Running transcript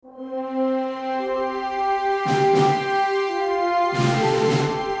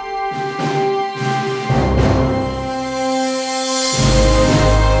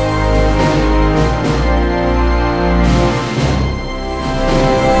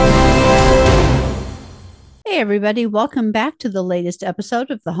everybody. Welcome back to the latest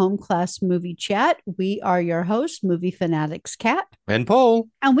episode of the Home Class Movie Chat. We are your hosts, Movie Fanatics Cat, And Paul,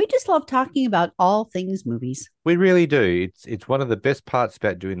 and we just love talking about all things movies. we really do. It's one of the best parts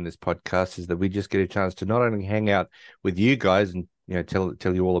about doing this podcast is that we just get a chance to not only hang out with you guys and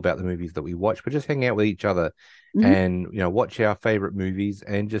tell you all about the movies that we watch, but just hang out with each other Mhm. and watch our favorite movies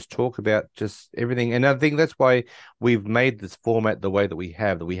and just talk about just everything. And I think that's why we've made this format the way that we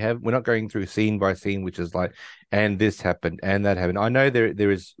have. We're not going through scene by scene, which is like, and this happened and that happened. I know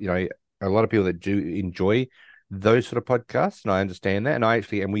there is a lot of people that do enjoy those sort of podcasts, and I understand that.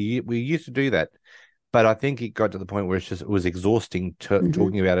 And we used to do that. But I think it got to the point where it was exhausting Mhm.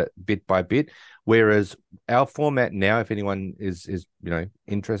 talking about it bit by bit. Whereas our format now, if anyone is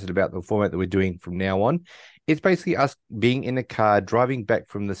interested about the format that we're doing from now on, it's basically us being in a car, driving back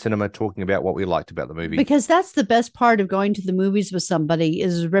from the cinema, talking about what we liked about the movie. Because that's the best part of going to the movies with somebody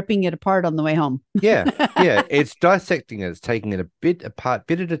is ripping it apart on the way home. Yeah, yeah, it's dissecting it, it's taking it a bit apart,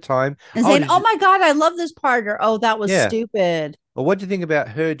 bit at a time. And Oh, saying, did "Oh you? my God, I love this part," or "Oh, that was Yeah. stupid." Well, what do you think about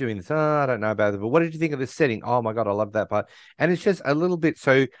her doing this? Oh, I don't know about it, but what did you think of this setting? Oh my God, I love that part. And it's just a little bit.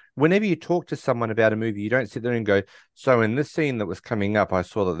 So whenever you talk to someone about a movie, you don't sit there and go, so in this scene that was coming up, I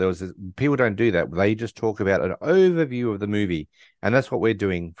saw that there was this. People don't do that. They just talk about an overview of the movie. And that's what we're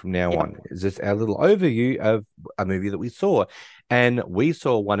doing from now Yep. on, is just our little overview of a movie that we saw. And we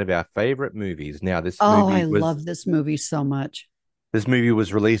saw one of our favorite movies. Now, Oh, I love this movie so much. this movie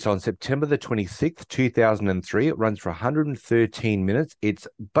was released on September the 26th, 2003. It runs for 113 minutes. Its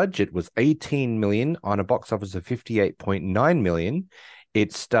budget was 18 million on a box office of 58.9 million.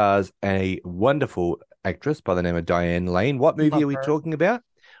 It stars a wonderful actress by the name of Diane Lane. What movie Love are we her. talking about?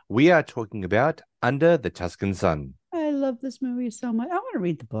 We are talking about Under the Tuscan Sun. I love this movie so much. I want to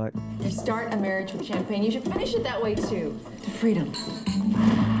read the book. You start a marriage with champagne, you should finish it that way too. To freedom.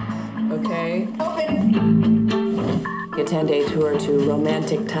 Okay. Open. A 10-day tour to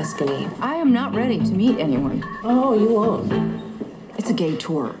romantic Tuscany. I am not ready to meet anyone. Oh, you won't. It's a gay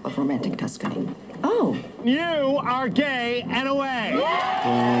tour of romantic Tuscany. Oh. You are gay and away.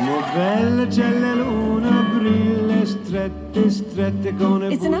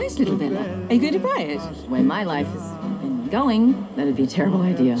 It's a nice little villa. Are you going to buy it? The way my life has been going, that'd be a terrible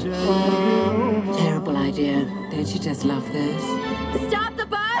idea. Terrible idea. Don't you just love this? Stop the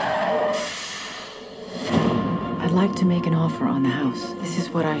bus! I'd like to make an offer on the house. This is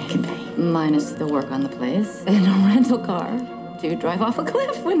what I can pay. Minus the work on the place and a rental car to drive off a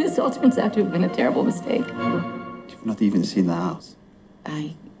cliff when this all turns out to have been a terrible mistake. You've not even seen the house.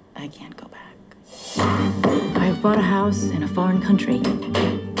 I can't go back. I've bought a house in a foreign country.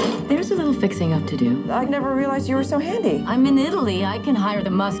 There's a little fixing up to do. I never realized you were so handy. I'm in Italy. I can hire the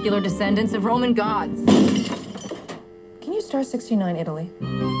muscular descendants of Roman gods. Can you star 69 Italy?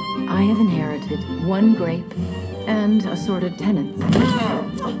 I have inherited one grape and assorted tenants.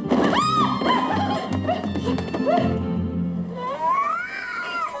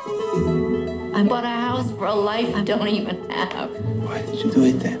 I bought a house for a life I don't even have. Why did you do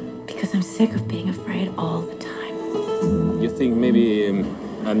it then? Because I'm sick of being afraid all the time. You think maybe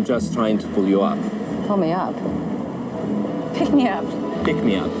I'm just trying to pull you up? Pull me up. Pick me up. Pick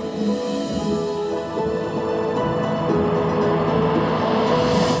me up.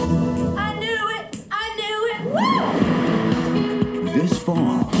 I knew it! I knew it! Woo! This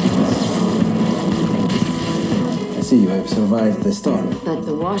fall. I see you have survived the storm. But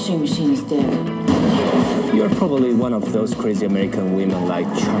the washing machine is dead. You're probably one of those crazy American women like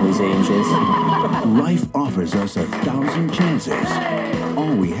Charlie's Angels. Life offers us 1,000 chances.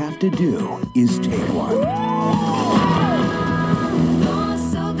 All we have to do is take one.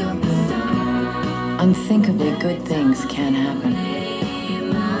 Unthinkably good things can happen.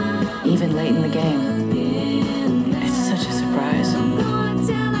 Even late in the game. It's such a surprise.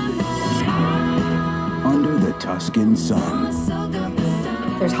 Under the Tuscan Sun.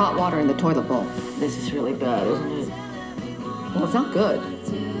 There's hot water in the toilet bowl. This is really bad, isn't it? Well, it's not good.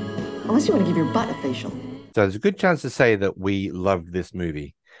 Unless you want to give your butt a facial. So there's a good chance to say that we loved this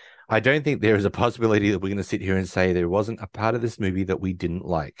movie. I don't think there is a possibility that we're going to sit here and say there wasn't a part of this movie that we didn't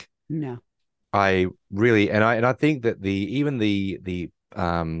like. No. I really, and I think that the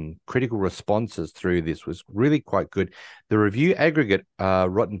critical responses through this was really quite good. The review aggregate,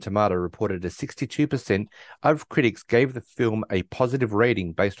 Rotten Tomato reported a 62% of critics gave the film a positive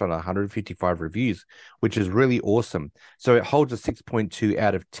rating based on 155 reviews, which is really awesome. So it holds a 6.2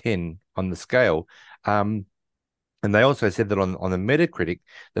 out of 10 on the scale. And they also said that on the Metacritic,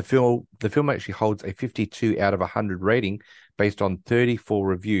 the film actually holds a 52 out of 100 rating based on 34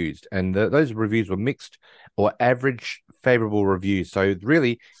 reviews, and those reviews were mixed or average favorable reviews. So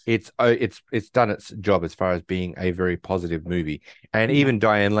really, it's done its job as far as being a very positive movie. And even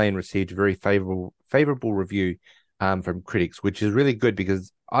Diane Lane received a very favorable review from critics, which is really good,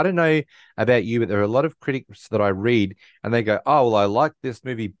 because I don't know about you, but there are a lot of critics that I read and they go, oh, well, I like this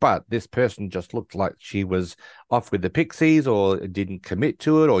movie, but this person just looked like she was off with the pixies or didn't commit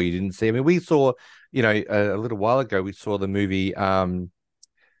to it, or you didn't see. I mean, we saw, a little while ago, we saw the movie The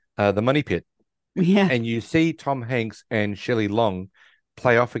Money Pit. Yeah. And you see Tom Hanks and Shelley Long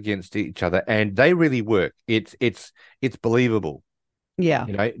play off against each other, and they really work. It's believable.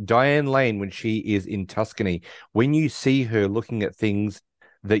 Yeah. Diane Lane, when she is in Tuscany, when you see her looking at things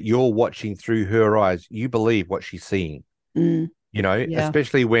that you're watching through her eyes, you believe what she's seeing.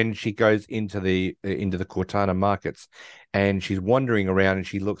 Especially when she goes into the Cortana markets and she's wandering around and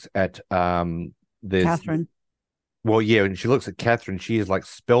she looks at Catherine. Well, yeah, and she looks at Catherine, she is like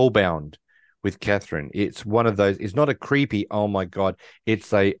spellbound with Catherine. It's one of those, it's not a creepy, oh my God,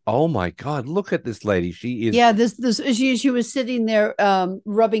 it's a, oh my God, look at this lady. She is. Yeah, she was sitting there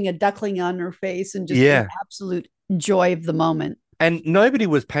rubbing a duckling on her face and just in absolute joy of the moment. And nobody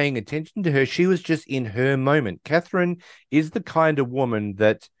was paying attention to her. She was just in her moment. Catherine is the kind of woman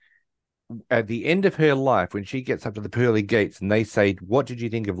that at the end of her life, when she gets up to the pearly gates and they say, what did you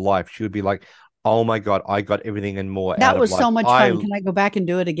think of life? She would be like, oh my God, I got everything and more out of life. That was so much fun. Can I go back and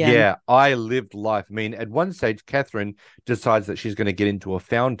do it again? Yeah, I lived life. I mean, at one stage, Catherine decides that she's going to get into a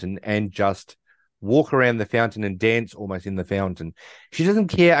fountain and just walk around the fountain and dance almost in the fountain. She doesn't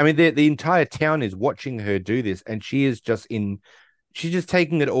care. I mean, the entire town is watching her do this, and she's just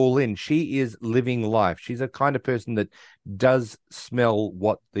taking it all in. She is living life. She's a kind of person that does smell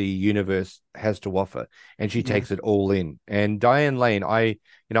what the universe has to offer, and she takes it all in. And Diane Lane,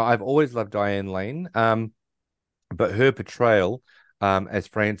 I've always loved Diane Lane, but her portrayal as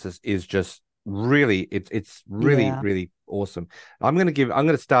Frances is just really, it's really, really awesome. I'm going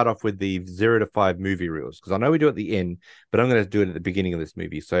to start off with the 0 to 5 movie reels, because I know we do it at the end, but I'm going to do it at the beginning of this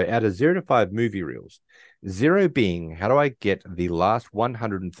movie. So out of 0 to 5 movie reels, 0 being, how do I get the last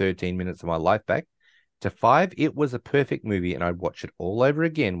 113 minutes of my life back? To 5, it was a perfect movie and I'd watch it all over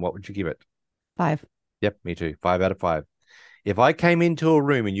again. What would you give it? 5. Yep, me too. 5 out of 5. If I came into a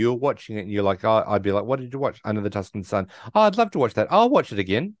room and you were watching it and you're like, oh, I'd be like, what did you watch? Under the Tuscan Sun. Oh, I'd love to watch that. I'll watch it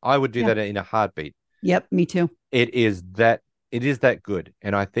again. I would do that in a heartbeat. Yep, me too. It is that good.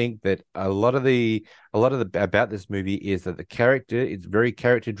 And I think that a lot of the about this movie is that the character, it's very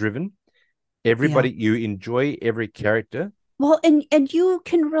character driven. Everybody, you enjoy every character. Well, and you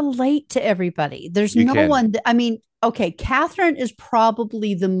can relate to everybody. There's one that, I mean, okay, Catherine is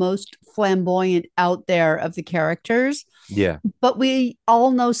probably the most flamboyant out there of the characters. Yeah. But we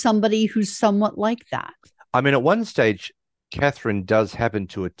all know somebody who's somewhat like that. I mean, at one stage, Catherine does happen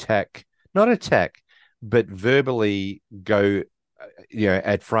to not attack, but verbally go,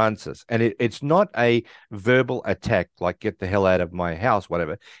 at Frances. And it's not a verbal attack, like get the hell out of my house,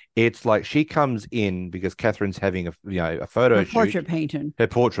 whatever. It's like she comes in because Catherine's having a photo shoot. Her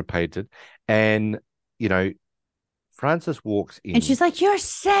portrait painted. And, Frances walks in. And she's like, you're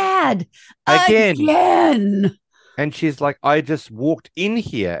sad. Again. And she's like, I just walked in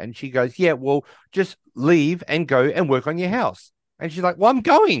here. And she goes, yeah, well, just leave and go and work on your house. And she's like, well, I'm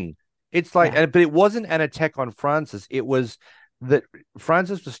going. It's like, but it wasn't an attack on Frances. It was that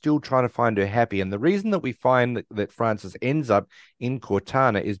Frances was still trying to find her happy. And the reason that we find that Frances ends up in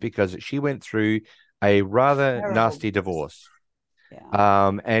Cortana is because she went through a rather nasty divorce.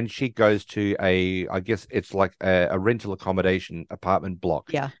 Yeah. And she goes to I guess it's like a rental accommodation apartment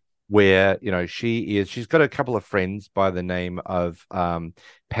block. Yeah. Where, she's got a couple of friends by the name of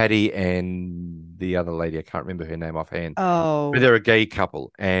Patti and the other lady. I can't remember her name offhand. Oh. But they're a gay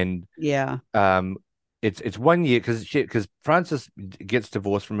couple. And it's 1 year because Frances gets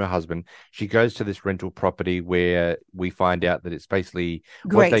divorced from her husband. She goes to this rental property where we find out that it's basically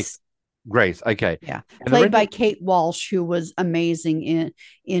Grace, okay. Yeah. And played by Kate Walsh, who was amazing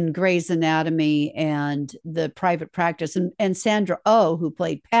in Grey's Anatomy and The Private Practice, and Sandra Oh, who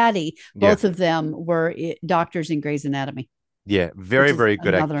played Patti. Both of them were doctors in Grey's Anatomy. Yeah, very, very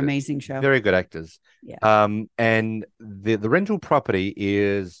good actors. Another amazing show. Very good actors. Yeah. And the rental property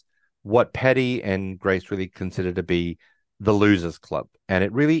is what Patti and Grace really consider to be the losers club, and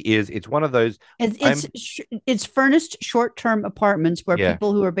it really is. It's one of those. It's furnished short-term apartments where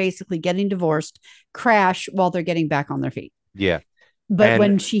people who are basically getting divorced crash while they're getting back on their feet. Yeah, but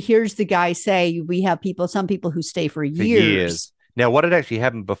when she hears the guy say, "We have some people who stay for years," Now, what had actually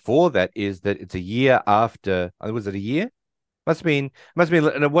happened before that is that it's a year after. Was it a year? Must have been,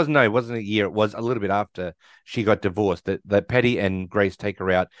 and it wasn't a year. It was a little bit after she got divorced that Patty and Grace take her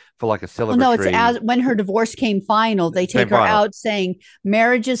out for like a celebratory. Well, no, it's when her divorce came final. They take her out saying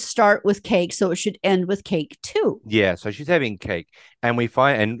marriages start with cake, so it should end with cake too. Yeah, so she's having cake, and we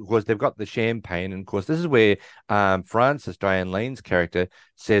find, and of course they've got the champagne, and of course this is where Frances, Diane Lane's character,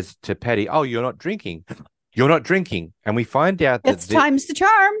 says to Patty, "Oh, you're not drinking." You're not drinking. And we find out that time's the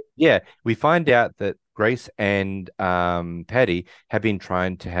charm. Yeah, we find out that Grace and Patty have been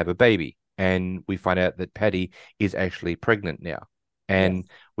trying to have a baby. And we find out that Patty is actually pregnant now. And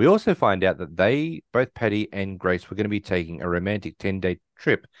we also find out that both Patty and Grace were going to be taking a romantic 10-day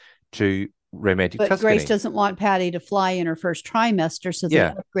trip to romantic Tuscany. But Grace doesn't want Patty to fly in her first trimester, so they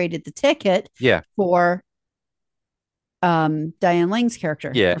upgraded the ticket for Diane Lane's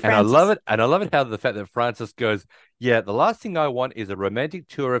character. Yeah, and I love it. And I love it how the fact that Frances goes, yeah, the last thing I want is a romantic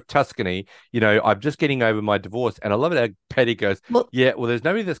tour of Tuscany. You know, I'm just getting over my divorce. And I love it how Patty goes, there's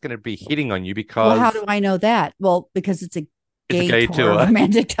nobody that's going to be hitting on you because... Well, how do I know that? Well, because it's a gay tour.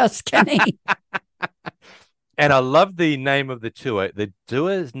 Romantic Tuscany. And I love the name of the tour. The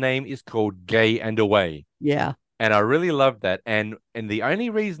tour's name is called Gay and Away. Yeah. And I really love that. And the only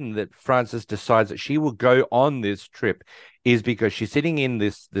reason that Frances decides that she will go on this trip is because she's sitting in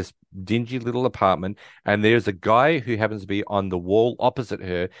this dingy little apartment, and there's a guy who happens to be on the wall opposite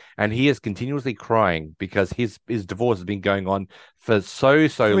her, and he is continuously crying because his divorce has been going on for so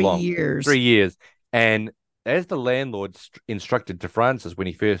long. 3 years. And as the landlord instructed to Frances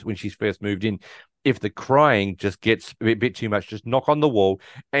when she first moved in, if the crying just gets a bit too much, just knock on the wall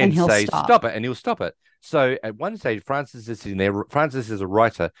and say, stop it, and he'll stop it. So at one stage, Frances is sitting there. Frances is a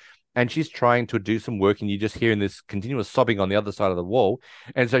writer, and she's trying to do some work, and you're just hearing this continuous sobbing on the other side of the wall.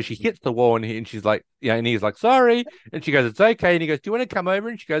 And so she hits the wall, and she's like, and he's like, sorry. And she goes, it's okay. And he goes, do you want to come over?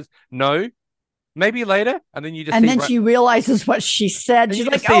 And she goes, no, maybe later. And then she realizes what she said. She's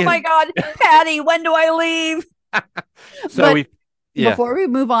like, oh my God, Patty, when do I leave? Before we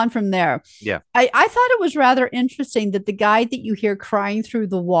move on from there, I thought it was rather interesting that the guy that you hear crying through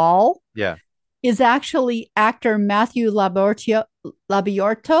the wall is actually actor Matthew Labiorto,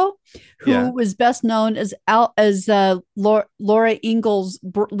 who was best known as Laura Ingalls'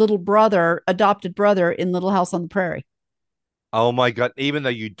 adopted brother in Little House on the Prairie. Oh my God, even though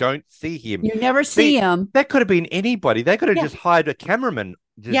you don't see him. You never see him. That could have been anybody. They could have just hired a cameraman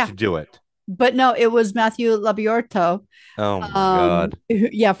to do it. But no, it was Matthew Labiorto. Oh my God.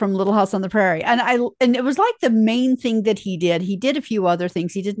 From Little House on the Prairie. And it was like the main thing that he did. He did a few other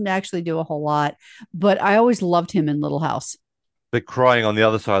things. He didn't actually do a whole lot, but I always loved him in Little House. The crying on the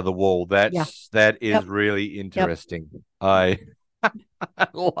other side of the wall. That is really interesting. I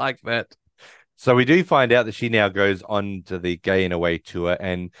like that. So we do find out that she now goes on to the Gay and Away tour,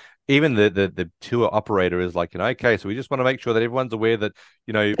 and even the tour operator is like, okay, so we just want to make sure that everyone's aware that,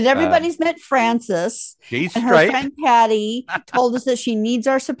 But everybody's met Frances. She's and straight. Her friend Patty told us that she needs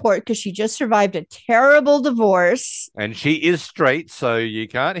our support because she just survived a terrible divorce. And she is straight, so you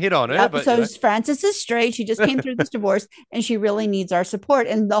can't hit on her. But, Frances is straight. She just came through this divorce, and she really needs our support.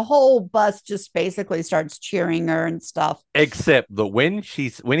 And the whole bus just basically starts cheering her and stuff. Except that when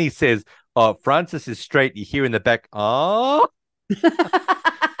he says, "Oh, Frances is straight," you hear in the back, "Oh."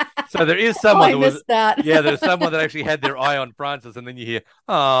 So there is someone missed that. There's someone that actually had their eye on Frances, and then you hear,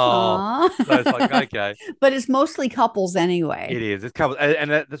 "Oh." So it's like, okay. But it's mostly couples anyway. It is. It's couples, and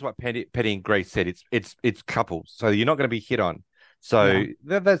that's what Patty and Grace said. It's couples, so you're not going to be hit on. So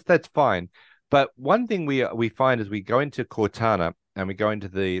that's fine. But one thing we find as we go into Cortana and we go into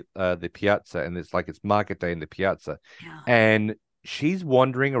the piazza, and it's market day in the piazza, and she's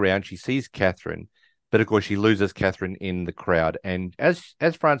wandering around. She sees Catherine. But of course, she loses Catherine in the crowd. And as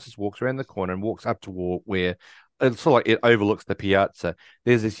Frances walks around the corner and walks up to where it's sort of like it overlooks the piazza,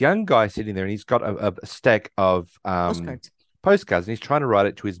 there's this young guy sitting there, and he's got a stack of postcards, and he's trying to write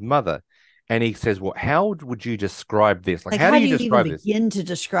it to his mother. And he says, "Well, how would you describe this? How do you describe even begin to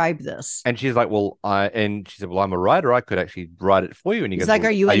describe this?" And she's like, she said, "Well, I'm a writer. I could actually write it for you." And he goes, like,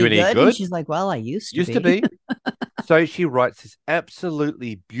 "Are you any good?" And she's like, "Well, I used to be." So she writes this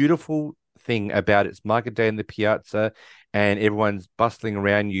absolutely beautiful thing about it's market day in the piazza, and everyone's bustling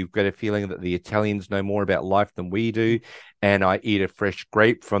around. You've got a feeling that the Italians know more about life than we do, and I eat a fresh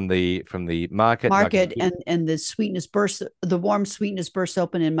grape from the market, and the sweetness bursts, the warm sweetness bursts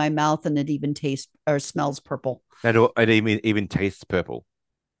open in my mouth, and it even tastes or smells purple. And it even tastes purple.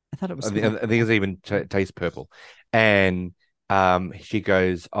 I thought it was. I think it even tastes purple, and she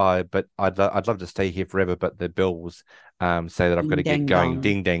goes, but I'd love to stay here forever, but the bells say that I've got to get going.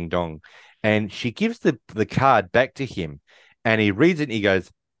 Ding dang dong. And she gives the card back to him, And he reads it and he goes,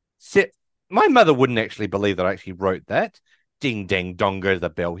 "Sit. My mother wouldn't actually believe that I actually wrote that. Ding, dang, dong goes the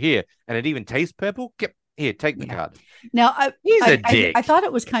bell here. And it even tastes purple. Get here, take the card." Now, He's a dick. I thought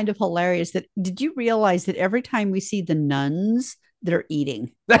it was kind of hilarious that, did you realize that every time we see the nuns, they're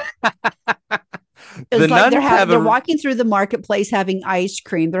eating? It's like they're walking through the marketplace having ice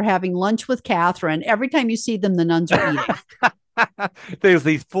cream. They're having lunch with Catherine. Every time you see them, the nuns are eating. There's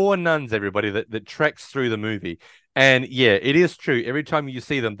these 4 nuns, everybody, that tracks through the movie. And yeah, it is true. Every time you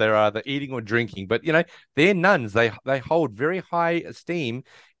see them, they're either eating or drinking. But, you know, they're nuns. They hold very high esteem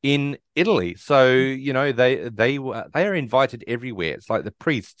in Italy. So, you know, they are invited everywhere. It's like the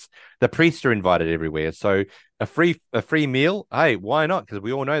priests. The priests are invited everywhere. So a free meal, hey, why not? Because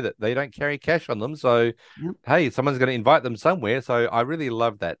we all know that they don't carry cash on them. So, hey, someone's going to invite them somewhere. So I really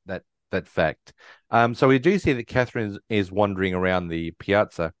love that fact. So we do see that Catherine is wandering around the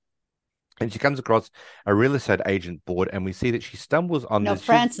piazza, and she comes across a real estate agent board, and we see that she stumbles on No, this.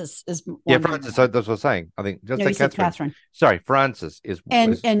 Frances is Frances. So that's what I was saying. I think just no, say you said Catherine. Sorry, Frances is.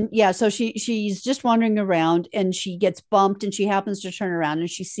 And yeah, so she's just wandering around, and she gets bumped, and she happens to turn around,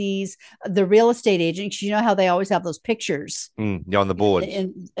 and she sees the real estate agent. You know how they always have those pictures on the board,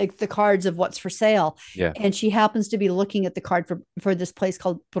 and like the cards of what's for sale. Yeah, and she happens to be looking at the card for this place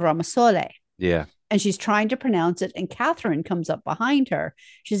called Bramasole. Yeah. And she's trying to pronounce it, and Catherine comes up behind her.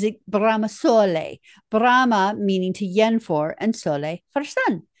 She's like, Bramasole. Brahma meaning to yen for, and sole for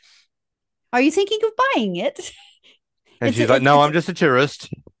sun. Are you thinking of buying it? And she's like, no, I'm just a tourist.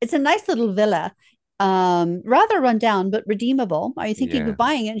 It's a nice little villa, rather run down, but redeemable. Are you thinking of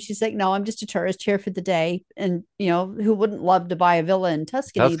buying it? And she's like, no, I'm just a tourist here for the day. And, you know, who wouldn't love to buy a villa in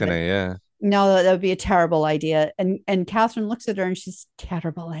Tuscany? Yeah. No, that would be a terrible idea. And Catherine looks at her and she's,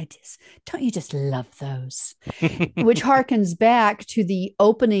 terrible ideas. Don't you just love those? Which harkens back to the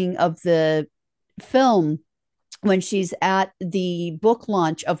opening of the film when she's at the book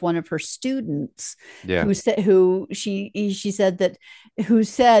launch of one of her students, who said that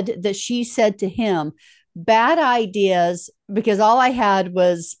she said to him, bad ideas, because all I had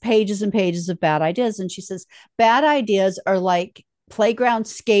was pages and pages of bad ideas. And she says, bad ideas are like playground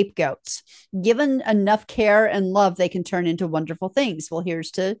scapegoats. Given enough care and love, they can turn into wonderful things. Well,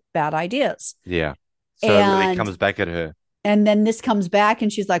 here's to bad ideas. Yeah. So it really comes back at her. And then this comes back,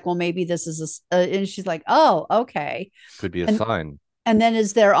 and she's like, well, maybe this is and she's like, oh, okay. Could be a sign. And then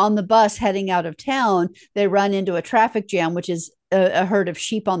as they're on the bus heading out of town, they run into a traffic jam, which is a herd of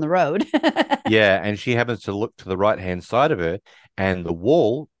sheep on the road. Yeah. And she happens to look to the right-hand side of her, and the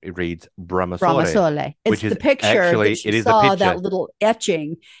wall, it reads Bramasole. It's the picture actually, that she saw, that little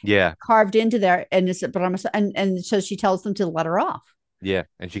etching carved into there. And it's Bramasole. And so she tells them to let her off. Yeah.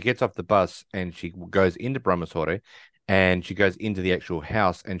 And she gets off the bus and she goes into Bramasole, and she goes into the actual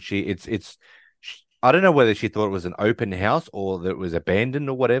house, and I don't know whether she thought it was an open house or that it was abandoned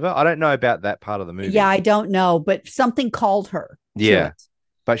or whatever. I don't know about that part of the movie. Yeah, I don't know, but something called her. Yeah.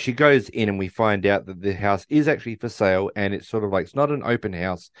 But she goes in, and we find out that the house is actually for sale, and it's sort of like, it's not an open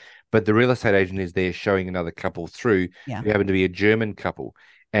house, but the real estate agent is there showing another couple through, who happen to be a German couple.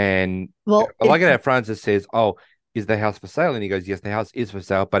 And I like it how Francis says, oh, is the house for sale? And he goes, yes, the house is for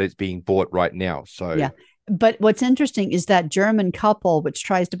sale, but it's being bought right now. So yeah. But what's interesting is that German couple, which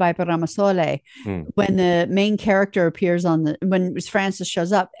tries to buy Bramasole, when the main character appears when Francis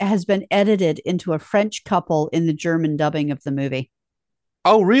shows up, has been edited into a French couple in the German dubbing of the movie.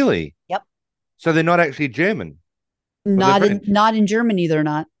 Oh, really? Yep. So they're not actually German? Not in Germany, they're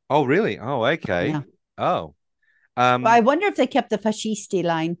not. Oh, really? Oh, okay. Yeah. Oh. I wonder if they kept the fascisti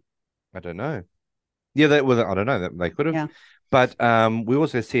line. I don't know. Yeah, I don't know. They could have. Yeah. But we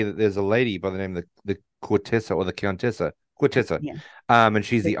also see that there's a lady by the name of the Cortessa or the Countessa. Yeah. And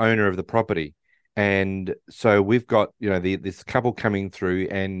she's the owner of the property. And so we've got, this couple coming through,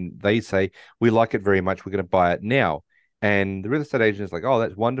 and they say, we like it very much. We're going to buy it now. And the real estate agent is like, oh,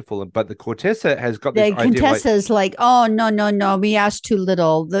 that's wonderful. But the Cortessa has got this idea. The Contessa's like, oh, no, we asked too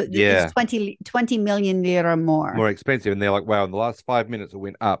little. It's 20 million lira more. More expensive. And they're like, wow, in the last 5 minutes it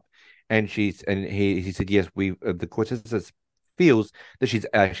went up. And he said, yes, the Cortessa feels that she's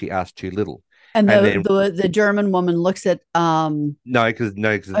actually asked too little. And the German woman looks at because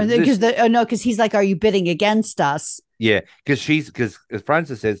he's like, are you bidding against us? Yeah, because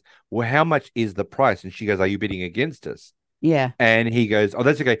Francis says, well, how much is the price? And she goes, are you bidding against us? Yeah. And he goes, oh,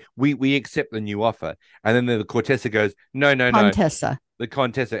 that's okay. We accept the new offer. And then the Cortessa goes, no. Contessa. The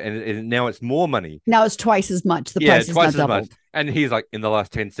Contessa, and now it's more money. Now it's twice as much. The price is not doubled. And he's like, in the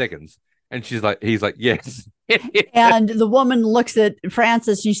last 10 seconds. And he's like, yes. And the woman looks at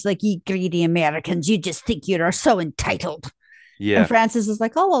Francis, and she's like, you greedy Americans, you just think you are so entitled. Yeah. And Francis is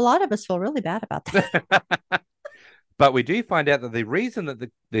like, oh, a lot of us feel really bad about that. But we do find out that the reason that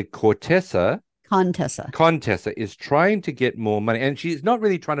the Contessa is trying to get more money, and she's not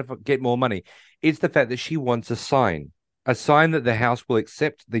really trying to get more money. It's the fact that she wants a sign that the house will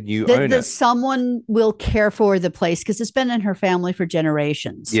accept the new owner. That someone will care for the place because it's been in her family for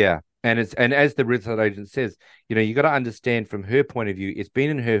generations. Yeah. And as the real estate agent says, you got to understand from her point of view, it's been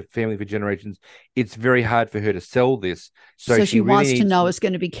in her family for generations. It's very hard for her to sell this. So she really wants to know it's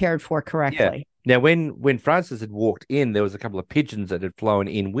going to be cared for correctly. Yeah. Now, when Frances had walked in, there was a couple of pigeons that had flown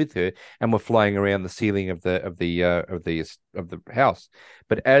in with her and were flying around the ceiling of the house.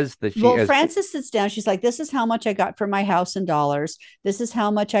 But Frances sits down. She's like, "This is how much I got for my house in dollars. This is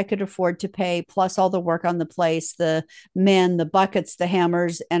how much I could afford to pay, plus all the work on the place, the men, the buckets, the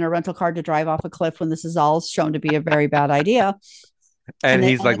hammers, and a rental car to drive off a cliff when this is all shown to be a very bad idea." And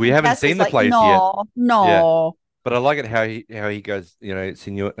he's like, "We haven't seen the place yet." No. Yeah. But I like it how he goes,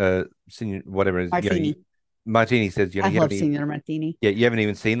 Signor whatever it is, Martini. Martini says, I love Signor Martini. Yeah, you haven't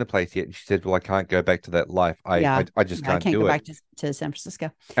even seen the place yet. And she said, "Well, I can't go back to that life. I just can't do it. I can't go back to San Francisco."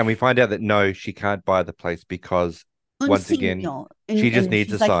 And we find out that no, she can't buy the place because once again, she just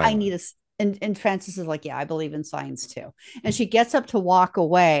needs a sign. I need a. And Frances is like, "Yeah, I believe in signs too." And she gets up to walk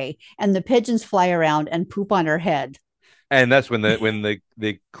away, and the pigeons fly around and poop on her head. And that's when the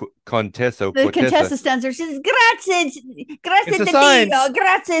Contessa stands there. She says, "Grazie di Dio,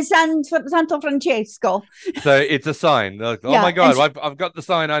 grazie Santo Francesco." So it's a sign. Like, oh my God, I've got the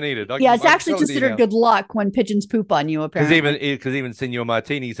sign I needed. It's actually considered good luck when pigeons poop on you. Apparently, because even Signor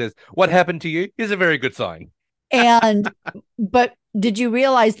Martini says, "What happened to you?" is a very good sign. But did you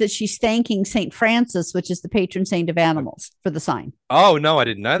realize that she's thanking Saint Francis, which is the patron saint of animals, for the sign? Oh no, I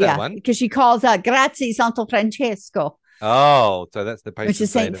didn't know that one. Because she calls out "Grazie Santo Francesco." Oh, so that's the patron which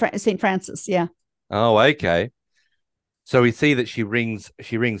is Saint Francis, yeah. Oh, okay. So we see that she rings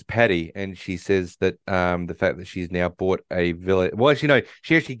Patti, and she says that the fact that she's now bought a villa. Well, she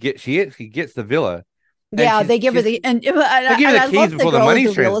actually gets the villa. Yeah, they give her the keys before the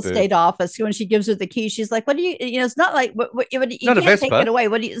money's transferred. Real estate office, when she gives her the keys, she's like, "What do you? It's not like you can't take it away.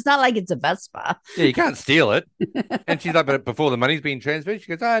 It's not like it's a Vespa. Yeah, you can't steal it." And she's like, "But before the money's being transferred,"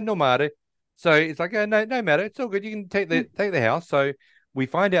 she goes, "No matter." So it's like, no matter. It's all good. You can take the house. So we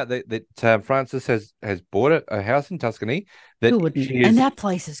find out that Frances has bought a house in Tuscany. And that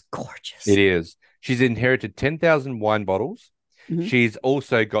place is gorgeous. It is. She's inherited 10,000 wine bottles. Mm-hmm. She's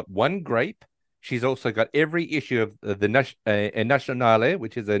also got one grape. She's also got every issue of the Nationale,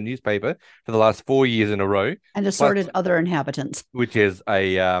 which is a newspaper, for the last 4 years in a row, and assorted other inhabitants, which is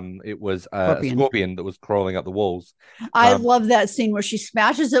a scorpion that was crawling up the walls. I love that scene where she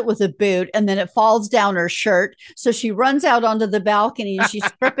smashes it with a boot, and then it falls down her shirt. So she runs out onto the balcony, and she's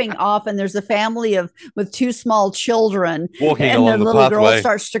stripping off. And there's a family with two small children walking and along the little girl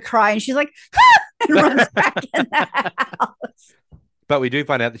starts to cry, and she's like, "Ah!" and runs back in the house. But we do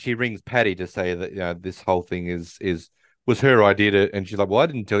find out that she rings Patti to say that this whole thing was her idea and she's like, "Well, I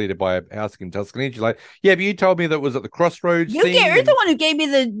didn't tell you to buy a house in Tuscany." And she's like, "Yeah, but you told me that it was at the crossroads." You're the one who gave me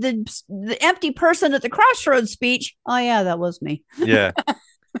the empty person at the crossroads speech. Oh yeah, that was me. Yeah.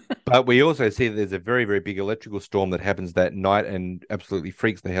 But we also see that there's a very, very big electrical storm that happens that night and absolutely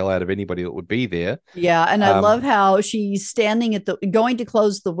freaks the hell out of anybody that would be there. Yeah, and I love how she's standing going to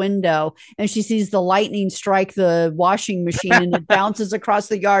close the window, and she sees the lightning strike the washing machine, and it bounces across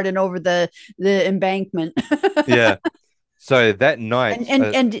the yard and over the embankment. Yeah. So that night, and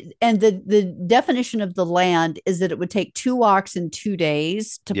the definition of the land is that it would take 2 oxen 2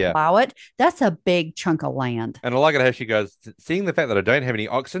 days to plow it. That's a big chunk of land. And I like it how she goes, "Seeing the fact that I don't have any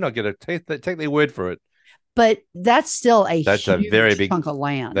oxen, I'll get to take their word for it." But that's still a very big chunk of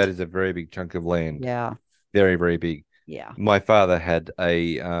land. That is a very big chunk of land. Yeah, very, very big. Yeah. My father had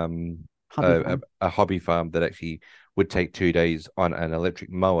a hobby farm that actually would take 2 days on an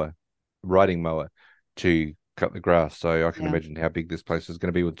electric riding mower to cut the grass. So I can imagine how big this place is going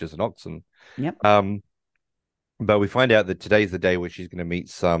to be with just an oxen. Yep. But we find out that today's the day where she's going to meet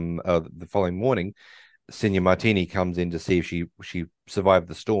the following morning. Signor Martini comes in to see if she survived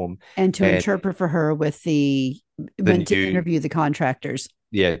the storm and to interpret for her with to interview the contractors.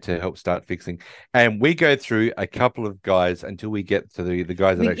 Yeah, to help start fixing. And we go through a couple of guys until we get to the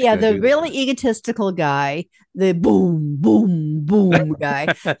guys that actually the really egotistical guy, the boom, boom, boom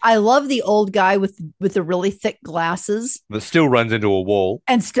guy. I love the old guy with the really thick glasses. That still runs into a wall.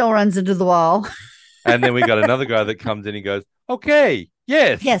 And still runs into the wall. And then we got another guy that comes in and goes, "Okay,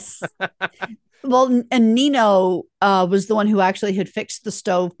 yes." Yes. Well, and Nino was the one who actually had fixed the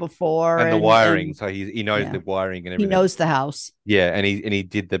stove before and the wiring, so he knows the wiring and everything. He knows the house. Yeah, and he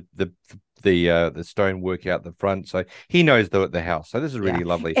did the the stonework out the front, so he knows the house. So this is really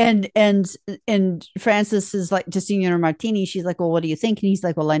lovely. And Frances is like to Signor Martini. She's like, "Well, what do you think?" And he's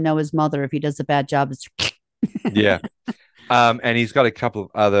like, "Well, I know his mother. If he does a bad job, it's." Yeah. And he's got a couple of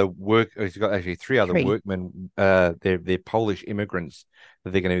other he's got actually three other workmen. They're Polish immigrants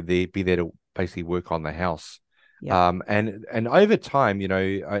that they're going to be there to basically work on the house. Yeah. And over time, you know,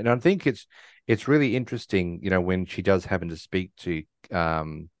 and I think it's really interesting, you know, when she does happen to speak to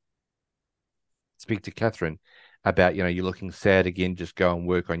Catherine about, you know, you're looking sad again, just go and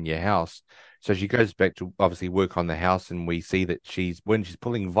work on your house. So she goes back to obviously work on the house, and we see that when she's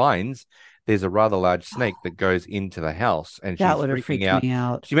pulling vines, there's a rather large snake that goes into the house, and she's freaking out. Me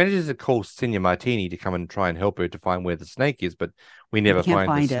out. She manages to call Signor Martini to come and try and help her to find where the snake is, but we never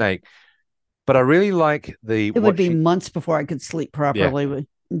find the snake. But I really like it would be months before I could sleep properly,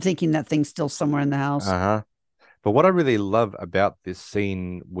 thinking that thing's still somewhere in the house. But what I really love about this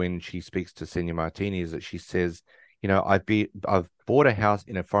scene when she speaks to Signor Martini is that she says, you know, I've bought a house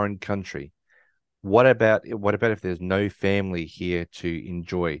in a foreign country. What about if there's no family here to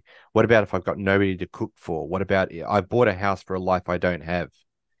enjoy? What about if I've got nobody to cook for? What about I've bought a house for a life I don't have?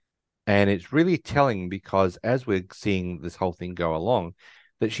 And it's really telling, because as we're seeing this whole thing go along,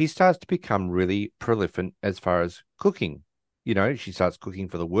 that she starts to become really prolific as far as cooking. You know, she starts cooking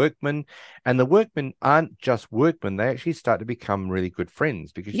for the workmen, and the workmen aren't just workmen. They actually start to become really good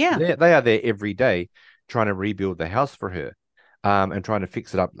friends, because they are there every day trying to rebuild the house for her. And trying to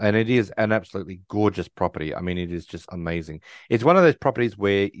fix it up. And it is an absolutely gorgeous property. I mean, it is just amazing. It's one of those properties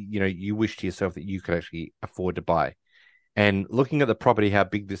where, you know, you wish to yourself that you could actually afford to buy. And looking at the property, how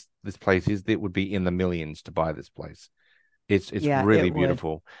big this place is, it would be in the millions to buy this place. It's really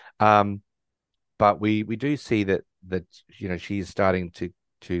beautiful. But we do see that you know, she is starting to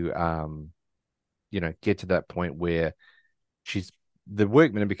you know, get to that point where the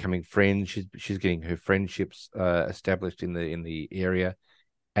workmen are becoming friends. She's getting her friendships established in the area,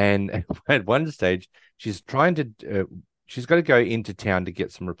 and at one stage she's trying to she's got to go into town to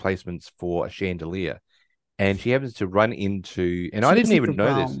get some replacements for a chandelier, and she happens to run into, and I didn't even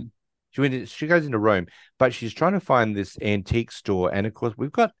know this. She goes into Rome, but she's trying to find this antique store, and of course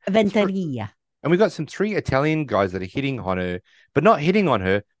we've got Venteria, and we've got some 3 Italian guys that are hitting on her, but not hitting on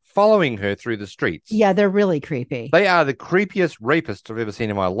her, following her through the streets. Yeah, they're really creepy. They are the creepiest rapists I've ever seen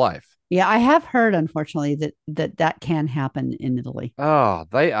in my life. Yeah, I have heard, unfortunately, that can happen in Italy. Oh,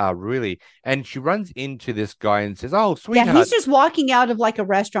 they are really. And she runs into this guy and says, "Oh, sweetheart." Yeah, he's just walking out of like a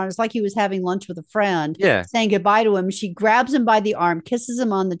restaurant. It's like he was having lunch with a friend. Yeah. Saying goodbye to him. She grabs him by the arm, kisses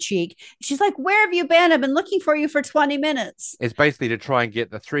him on the cheek. She's like, "Where have you been? I've been looking for you for 20 minutes. It's basically to try and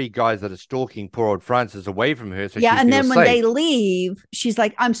get the 3 guys that are stalking poor old Frances away from her. So yeah, she and then when safe. they leave, she's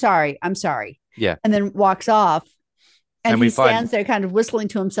like, I'm sorry. Yeah. And then walks off. And he stands there kind of whistling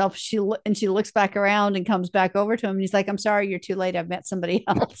to himself. She looks back around and comes back over to him. And he's like, I'm sorry, you're too late. I've met somebody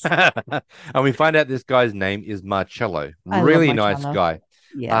else. And we find out this guy's name is Marcello. Really nice guy.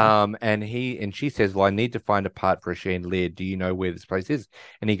 Yeah. And she says, well, I need to find a part for a chandelier. Do you know where this place is?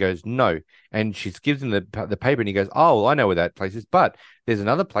 And he goes, no. And she gives him the paper, and he goes, oh, I know where that place is. But there's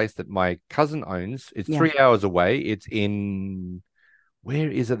another place that my cousin owns. It's 3 hours away. It's in, where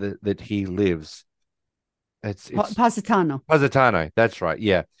is it that he lives? It's Positano. Positano, that's right,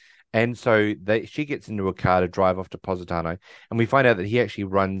 yeah. And so she gets into a car to drive off to Positano, and we find out that he actually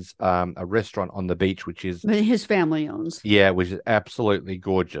runs a restaurant on the beach, which is his family owns. Yeah, which is absolutely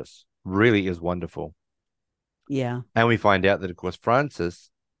gorgeous. Really is wonderful. Yeah. And we find out that, of course,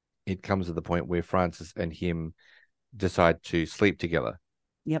 Frances, it comes to the point where Frances and him decide to sleep together.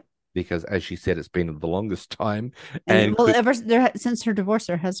 Yep. Because, as she said, it's been the longest time. And since her divorce,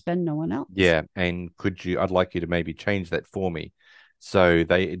 there has been no one else. Yeah, and I'd like you to maybe change that for me. So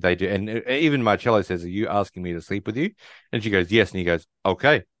they do, and even Marcello says, "Are you asking me to sleep with you?" And she goes, "Yes." And he goes,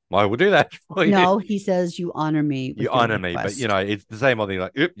 "Okay, I will do that for you." No, he says, "You honor me." You honor me, but you know, it's the same old thing.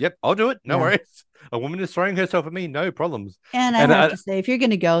 Like, yep, I'll do it. No worries. A woman is throwing herself at me, no problems. And I have to say, if you're going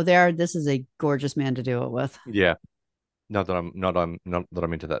to go there, this is a gorgeous man to do it with. Yeah. Not that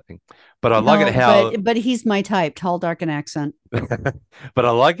I'm into that thing, but I like it how. But he's my type, tall, dark, and accent. But I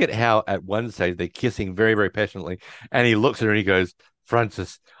like it how at one stage they're kissing very, very passionately, and he looks at her and he goes,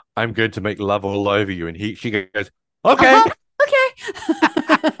 "Frances, I'm going to make love all over you," and she goes, "Okay, okay."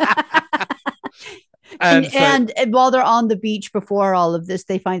 and while they're on the beach before all of this,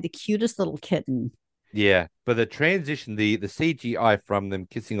 they find the cutest little kitten. Yeah, but the transition, the CGI from them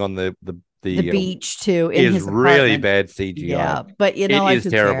kissing on the beach too is really bad CGI. Yeah, but you know, it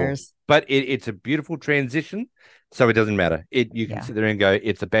is terrible. Cares? But it's a beautiful transition, so it doesn't matter. You can sit there and go,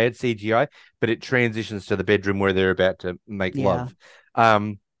 it's a bad CGI, but it transitions to the bedroom where they're about to make love.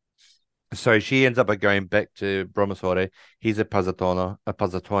 So she ends up by going back to Bromosore. He's a Positone,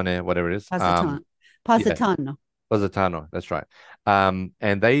 whatever it is. Positano. Yeah, Positano. Positano, that's right.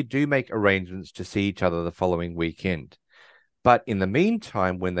 And they do make arrangements to see each other the following weekend. But in the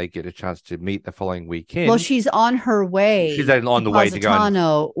meantime, when they get a chance to meet the following weekend, Well, she's on her way. she's on the way to go.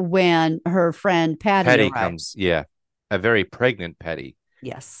 Positano when her friend Patti arrives. Comes, yeah, a very pregnant Patti.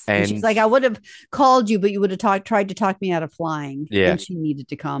 Yes. And she's like, I would have called you, but you would have tried to talk me out of flying. Yeah. And she needed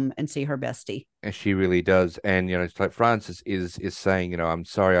to come and see her bestie. And she really does. And, it's like Frances is saying, I'm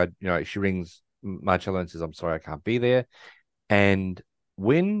sorry. She rings Marcello and says, I'm sorry, I can't be there. And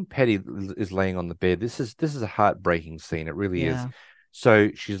when Patti is laying on the bed, this is a heartbreaking scene. It really is. So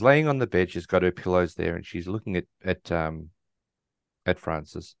she's laying on the bed. She's got her pillows there and she's looking at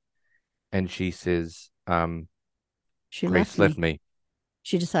Frances. And she says, Grace left me.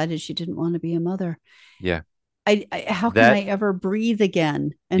 She decided she didn't want to be a mother. Yeah. How can I ever breathe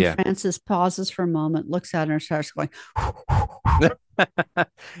again? And Frances pauses for a moment, looks at her and starts going.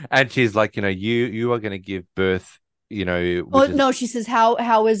 And she's like, you are going to give birth, No, she says,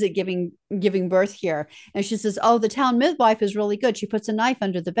 how is it giving birth here? And she says, the town midwife is really good. She puts a knife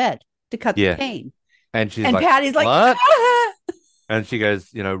under the bed to cut the pain. And she's Patty's like, what? Ah! And she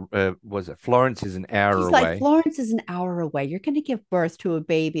goes, was it Florence is an hour away? Like, Florence is an hour away. You're going to give birth to a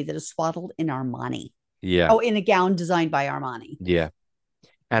baby that is swaddled in Armani. Yeah. Oh, in a gown designed by Armani. Yeah.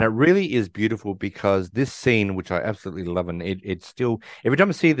 And it really is beautiful because this scene, which I absolutely love, and it's still, every time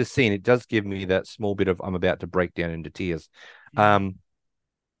I see this scene, it does give me that small bit of I'm about to break down into tears.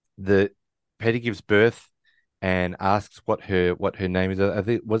 The Patti gives birth and asks what her name is. I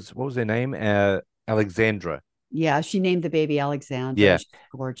think what was her name? Alexandra. Yeah, she named the baby Alexandra. Yeah. She's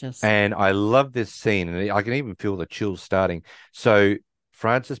gorgeous. And I love this scene, and I can even feel the chills starting. So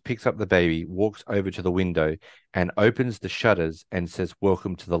Frances picks up the baby, walks over to the window, and opens the shutters and says,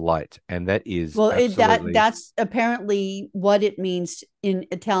 "Welcome to the light." And that is that's apparently what it means in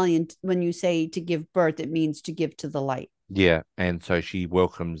Italian when you say to give birth. It means to give to the light. Yeah, and so she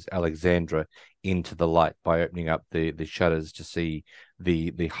welcomes Alexandra into the light by opening up the shutters to see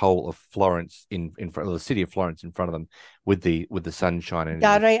the whole of Florence in front of the city of Florence in front of them with the sunshine. And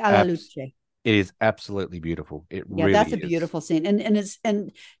Dare alla luce. It is absolutely beautiful. It really that's a is. beautiful scene.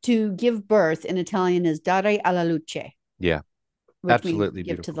 And to give birth in Italian is dare alla luce. Yeah, which absolutely means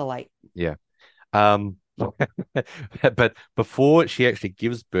give beautiful. to the light. Yeah. But before she actually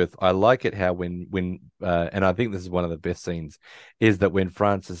gives birth, I like it how when and I think this is one of the best scenes is that when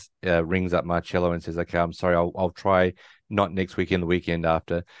Frances rings up Marcello and says, "Okay, I'm sorry, I'll try not next weekend, the weekend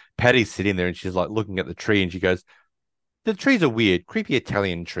after." Patty's sitting there and she's like looking at the tree and she goes, "The trees are weird, creepy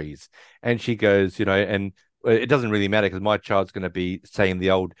Italian trees." And she goes, and it doesn't really matter because my child's going to be saying the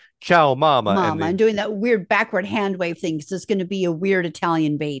old "ciao, mama," and doing that weird backward hand wave thing because it's going to be a weird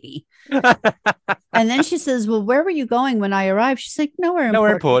Italian baby. And then she says, "Well, where were you going when I arrived?" She's like,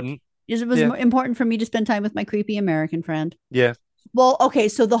 "Nowhere important. It was important for me to spend time with my creepy American friend." Yeah. Well, okay,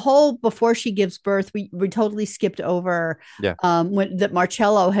 so the whole before she gives birth, we totally skipped over when that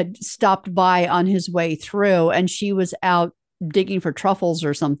Marcello had stopped by on his way through, and she was out digging for truffles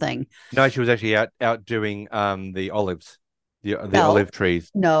or something. No, she was actually out doing the olives, the olive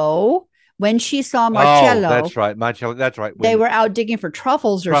trees. No, when she saw Marcello, that's right, Marcello. That's right. They were out digging for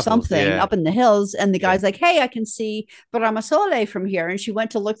truffles or something up in the hills, and the guy's like, "Hey, I can see Bramasole from here." And she went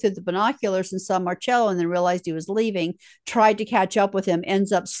to look through the binoculars and saw Marcello, and then realized he was leaving. Tried to catch up with him,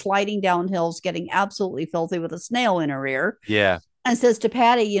 ends up sliding down hills, getting absolutely filthy with a snail in her ear. Yeah. And says to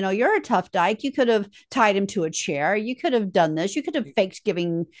Patti, "You're a tough dyke. You could have tied him to a chair. You could have done this. You could have faked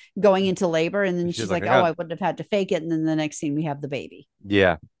going into labor." And then she's like, "Oh, I wouldn't have had to fake it." And then the next scene, we have the baby.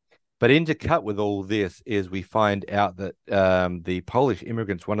 Yeah. But intercut with all this is we find out that the Polish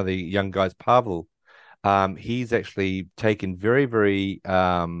immigrants, one of the young guys, Pavel, he's actually taken very, very,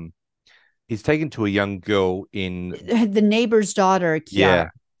 he's taken to a young girl in the neighbor's daughter,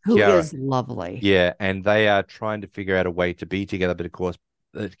 Chiara, who is lovely. Yeah, and they are trying to figure out a way to be together. But of course,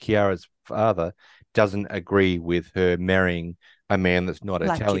 Chiara's father doesn't agree with her marrying a man that's not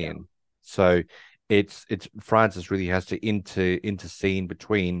Italian. So it's Frances really has to intercede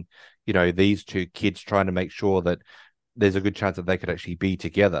between these two kids, trying to make sure that there's a good chance that they could actually be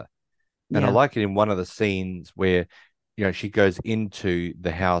together. And I like it in one of the scenes where she goes into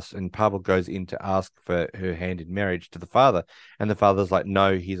the house and Pavel goes in to ask for her hand in marriage to the father, and the father's like,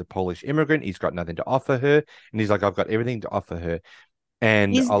 "No, he's a Polish immigrant, he's got nothing to offer her." And he's like, "I've got everything to offer her."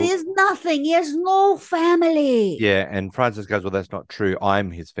 And there's nothing. He has no family. Yeah, and Frances goes, "Well, that's not true. I'm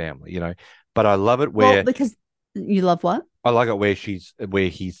his family." But I love it where because you love what? I like it where she says,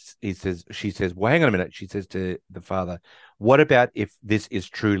 well, hang on a minute. She says to the father, what about if this is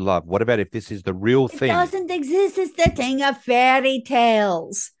true love? What about if this is the real It thing? doesn't exist. It's the thing of fairy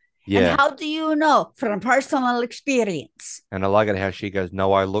tales. And Yeah. how do you know? From personal experience. And I like it how she goes,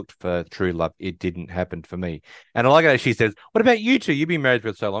 no, I looked for true love. It didn't happen for me. And I like it how she says, what about you two? You've been married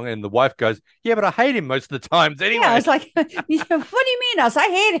for so long. And the wife goes, yeah, but I hate him most of the times anyway. Yeah, I was like, what do you mean us? I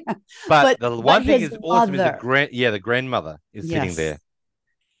hate him. But the one thing his is awesome is mother. the grandmother is sitting there.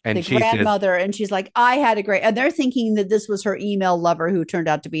 And The she says, grandmother, and she's like, I had a great, and they're thinking that this was her email lover who turned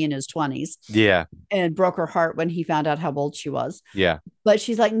out to be in his 20s. yeah, And broke her heart when he found out how old she was. yeah. But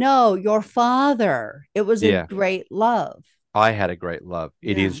she's like, no, your father. It was a great love. I had a great love.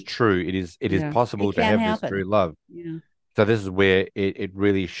 It is true. It is possible to have this true love. Yeah. So this is where it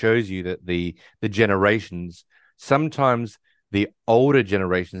really shows you that the generations, sometimes the older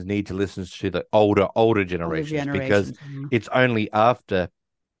generations need to listen to the older generations because it's only after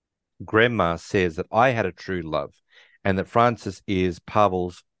grandma says that I had a true love and that Francis is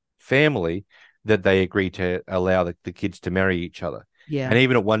Pavel's family that they agree to allow the kids to marry each other. Yeah. And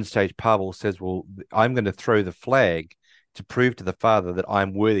even at one stage, Pavel says, well, I'm going to throw the flag to prove to the father that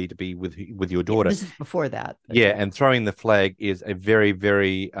I'm worthy to be with your daughter. This is before that. Yeah, and throwing the flag is a very,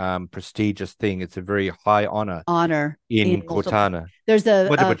 very prestigious thing. It's a very high honor in Cortana. There's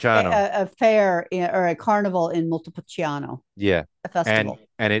a fair or a carnival in Montepulciano. Yeah, a festival,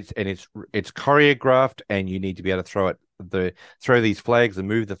 and it's choreographed, and you need to be able to throw these flags and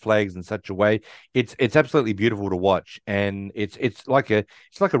move the flags in such a way. It's absolutely beautiful to watch, and it's like a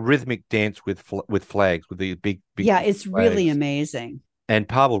rhythmic dance with flags with the big yeah, it's flags. Really amazing. And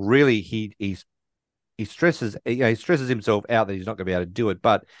Pavel really he stresses himself out that he's not going to be able to do it,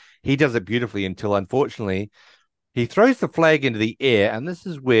 but he does it beautifully until unfortunately he throws the flag into the air, and this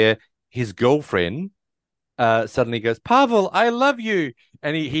is where his girlfriend suddenly goes, Pavel, I love you.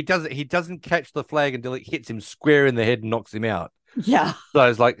 And he doesn't catch the flag until it hits him square in the head and knocks him out. Yeah. So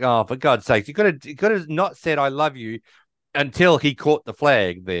it's like, oh, for God's sake, you could have not said I love you until he caught the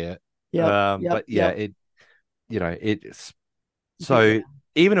flag there. But it's so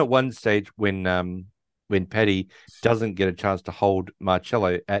even at one stage when Patti doesn't get a chance to hold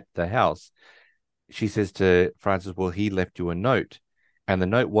Marcello at the house, she says to Francis, well, he left you a note. And the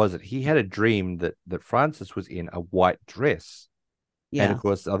note was that he had a dream that Francis was in a white dress. Yeah. And of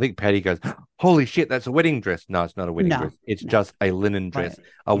course, I think Patti goes, holy shit, that's a wedding dress. No, it's not a wedding dress. It's just a linen dress,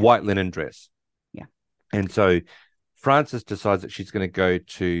 white linen dress. Yeah. And so Francis decides that she's going to go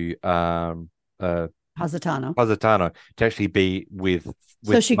to Positano to actually be with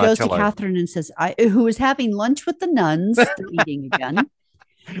So she Marcello. goes to Catherine and says, who is having lunch with the nuns. They're eating again.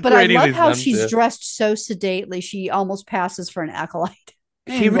 But I love how she's dressed so sedately. She almost passes for an acolyte.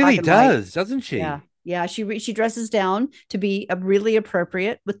 She really does, doesn't she? Yeah. Yeah, she dresses down to be really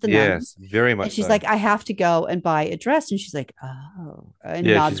appropriate with the nuns. Yes, very much. And she's so. like, I have to go and buy a dress. And she's like, oh, and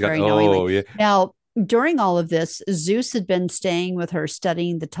nods very knowingly. Oh, yeah. Now, during all of this, Zeus had been staying with her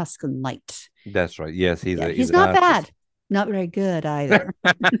studying the Tuscan light. That's right. Yes, he's not bad. Not very good either.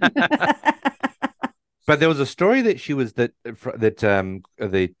 But there was a story that she was that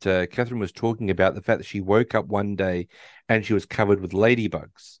Catherine was talking about the fact that she woke up one day and she was covered with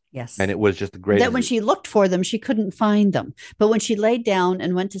ladybugs. Yes. And it was just the greatest. That when she looked for them, she couldn't find them. But when she laid down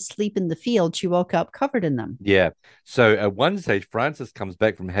and went to sleep in the field, she woke up covered in them. Yeah. So at one stage, Francis comes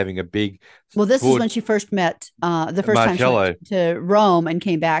back from having a big. Well, this is when she first met the first time she went to Rome and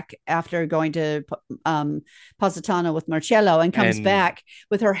came back after going to Positano with Marcello and comes back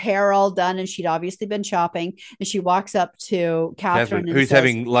with her hair all done. And she'd obviously been shopping. And she walks up to Catherine who's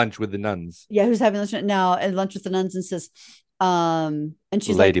having lunch with the nuns. Yeah, who's having lunch now and lunch with the nuns and says, and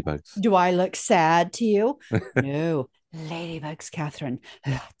she's ladybugs. Like, do I look sad to you? No, ladybugs, Catherine.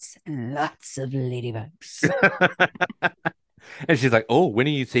 Lots and lots of ladybugs. And she's like, oh, when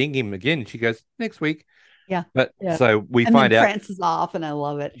are you seeing him again? She goes, next week. Yeah. But so we find out. France is off, and I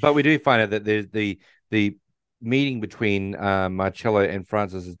love it. But we do find out that there's the meeting between Marcello and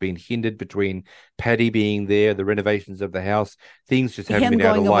Francis has been hindered between Patti being there, the renovations of the house, things just haven't been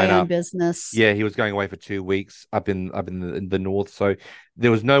able to line up. Business. Yeah, he was going away for 2 weeks up in the north, so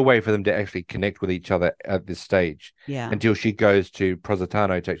there was no way for them to actually connect with each other at this stage. Yeah, until she goes to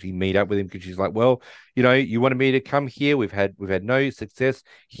Positano to actually meet up with him because she's like, well, you wanted me to come here. We've had no success.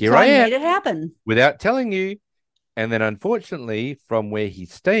 Here I am. Made it happen without telling you, and then unfortunately, from where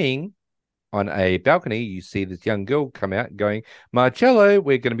he's staying. On a balcony, you see this young girl come out going, Marcello,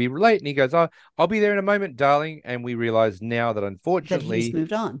 we're going to be late. And he goes, oh, I'll be there in a moment, darling. And we realize now that unfortunately he's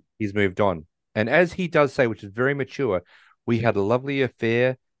moved on. He's moved on. And as he does say, which is very mature, we had a lovely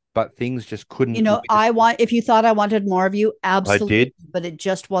affair. but things just couldn't. If you thought I wanted more of you, absolutely, I did, but it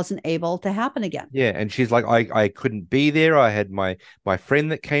just wasn't able to happen again. Yeah, and she's like, I couldn't be there. I had my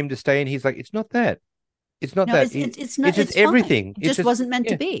friend that came to stay, and he's like, it's not that. It's not that. It's not. It's just it's everything. It just wasn't meant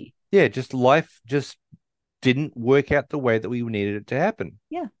to be. Yeah, just life just didn't work out the way that we needed it to happen.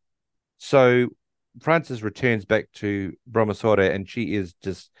 Yeah. So Frances returns back to Bromosore, and she is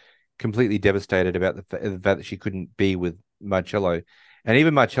just completely devastated about the fact that she couldn't be with Marcello. And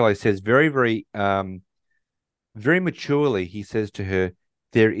even Marcello says very, very, very maturely, he says to her,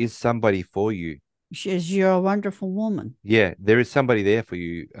 there is somebody for you. You're a wonderful woman. Yeah, there is somebody there for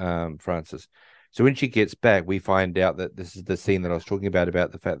you, Frances. So when she gets back, we find out that this is the scene that I was talking about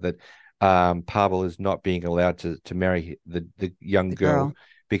the fact that Pavel is not being allowed to marry the young girl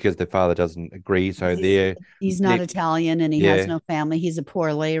because the father doesn't agree. So he's not Italian and he has no family. He's a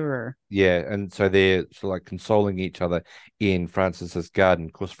poor laborer. Yeah, and so they're sort of like consoling each other in Frances's garden.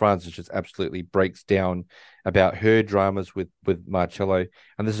 Of course, Frances just absolutely breaks down about her dramas with Marcello,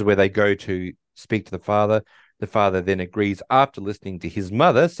 and this is where they go to speak to the father. The father then agrees after listening to his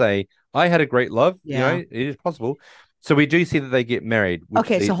mother say, I had a great love. Yeah. It is possible. So we do see that they get married.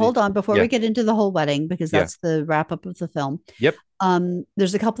 Okay, so hold on before we get into the whole wedding, because that's the wrap up of the film. Yep.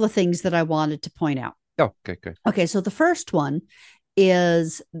 There's a couple of things that I wanted to point out. Oh, okay, good. Okay, so the first one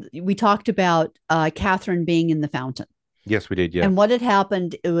is we talked about Catherine being in the fountain. Yes, we did. Yeah. And what had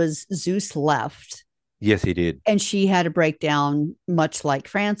happened, it was Zeus left. Yes, he did. And she had a breakdown, much like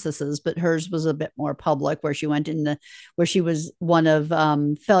Frances's, but hers was a bit more public, where she went where she was one of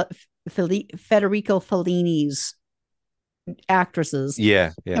Federico Fellini's actresses.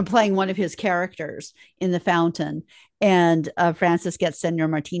 Yeah. And playing one of his characters in the fountain. And Frances gets Signor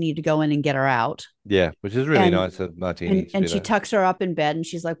Martini to go in and get her out. Yeah, which is really nice of Martini. And she tucks her up in bed, and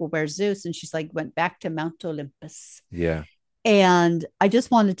she's like, well, where's Zeus? And she's like, went back to Mount Olympus. Yeah. And I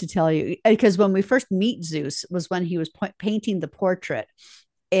just wanted to tell you, because when we first meet Zeus was when he was painting the portrait.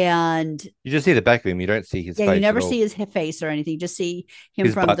 And you just see the back of him. You don't see his face. Yeah, you never see his face or anything. You just see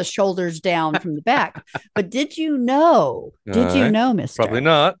him from the shoulders down from the back. But did you know, mister? Probably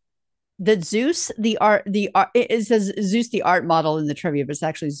not. That Zeus, it says Zeus the art model in the trivia, but it's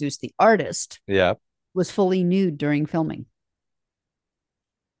actually Zeus the artist. Yeah. Was fully nude during filming.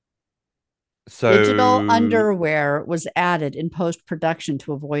 So digital underwear was added in post-production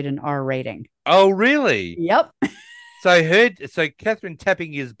to avoid an R rating. Oh, really? Yep. So Catherine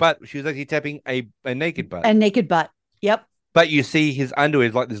tapping his butt, she was actually tapping a naked butt. A naked butt. Yep. But you see his underwear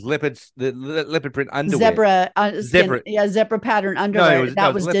is like this leopard print underwear. Zebra pattern underwear.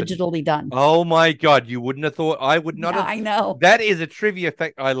 That was digitally done. Oh my God. You wouldn't have thought. I would not have. I know. That is a trivia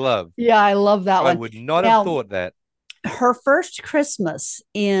fact I love. Yeah, I love that one. I would not have thought that. Her first Christmas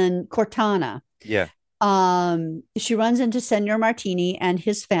in Cortana. Yeah. She runs into Signor Martini and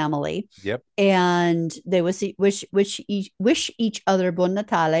his family. Yep. And they wish each other Buon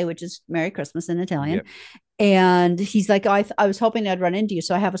Natale, which is Merry Christmas in Italian. Yep. And he's like, I was hoping I'd run into you,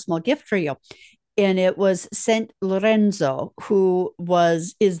 so I have a small gift for you. And it was Saint Lorenzo, who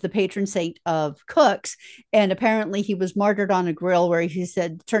is the patron saint of cooks. And apparently he was martyred on a grill where he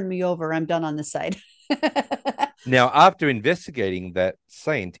said, turn me over, I'm done on this side. Now, after investigating that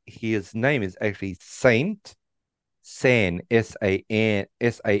saint, his name is actually Saint San,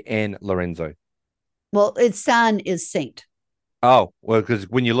 S-A-N Lorenzo. Well, San is saint. Oh, well, because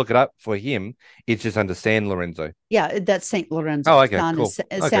when you look it up for him, it's just under San Lorenzo. Yeah, that's Saint Lorenzo. Oh, okay, San cool.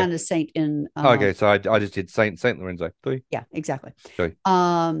 San is saint in. Okay, so I just did Saint Lorenzo. Yeah, exactly. Sorry.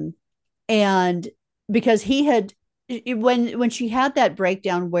 And because he had, when she had that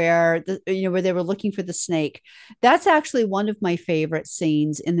breakdown where where they were looking for the snake, that's actually one of my favorite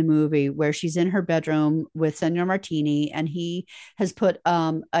scenes in the movie, where she's in her bedroom with Signor Martini and he has put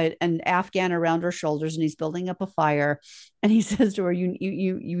an Afghan around her shoulders and he's building up a fire, and he says to her,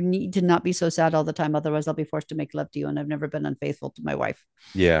 you need to not be so sad all the time, otherwise I'll be forced to make love to you, and I've never been unfaithful to my wife.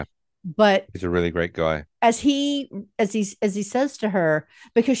 Yeah. But he's a really great guy. As he says to her,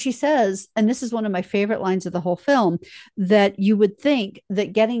 because she says, and this is one of my favorite lines of the whole film, that you would think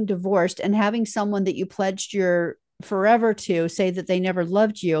that getting divorced and having someone that you pledged your forever to say that they never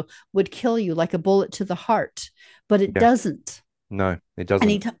loved you would kill you like a bullet to the heart, but it doesn't. No, it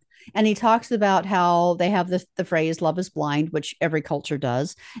doesn't. And he talks about how they have the phrase love is blind, which every culture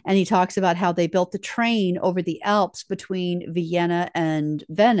does. And he talks about how they built the train over the Alps between Vienna and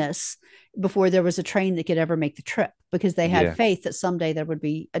Venice before there was a train that could ever make the trip, because they had faith that someday there would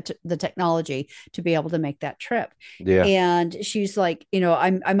be the technology to be able to make that trip. Yeah. And she's like,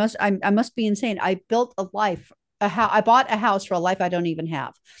 I must be insane. I built a life I bought a house for a life I don't even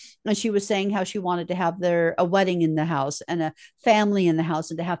have. And she was saying how she wanted to have a wedding in the house and a family in the house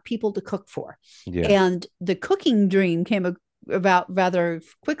and to have people to cook for. Yeah. And the cooking dream came about rather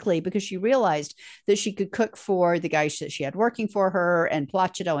quickly because she realized that she could cook for the guys that she had working for her and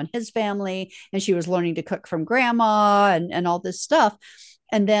Placido and his family. And she was learning to cook from grandma and all this stuff.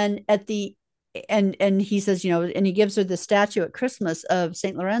 And then and he says, and he gives her the statue at Christmas of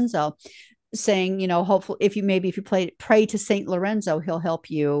St. Lorenzo, saying, hopefully if you pray to St. Lorenzo, he'll help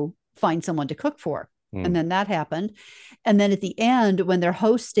you find someone to cook for. And then that happened. And then at the end,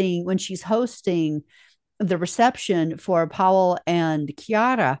 when she's hosting the reception for Paul and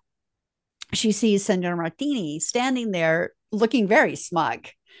Chiara, she sees Signor Martini standing there looking very smug.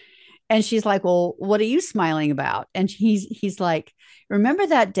 And she's like, well, what are you smiling about? And he's like, remember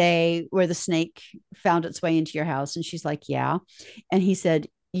that day where the snake found its way into your house? And she's like, yeah. And he said,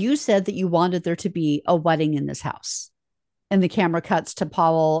 you said that you wanted there to be a wedding in this house. And the camera cuts to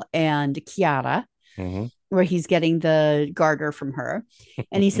Paul and Chiara, where he's getting the garter from her.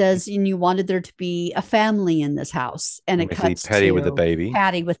 And he says, and you wanted there to be a family in this house. And it cuts Patty to with the baby.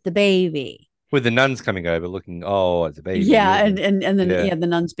 Patty with the baby. With the nuns coming over looking, oh, it's a baby. Yeah, and then the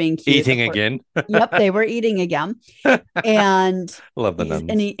nuns being cute. Eating again. Yep, they were eating again. And love the nuns.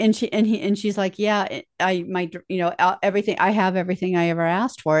 And she's like, yeah, everything, I have everything I ever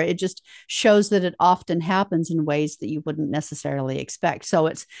asked for. It just shows that it often happens in ways that you wouldn't necessarily expect. So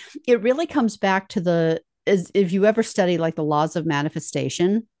it really comes back to if you ever study like the laws of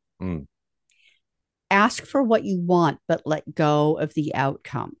manifestation, ask for what you want, but let go of the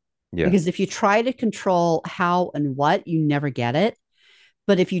outcome. Yeah. Because if you try to control how and what, you never get it.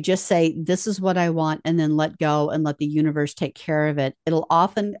 But if you just say, this is what I want, and then let go and let the universe take care of it, it'll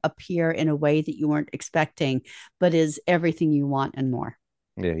often appear in a way that you weren't expecting, but is everything you want and more.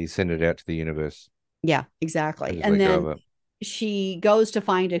 Yeah, you send it out to the universe. Yeah, exactly. And then she goes to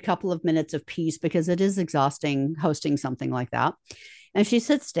find a couple of minutes of peace because it is exhausting hosting something like that. And she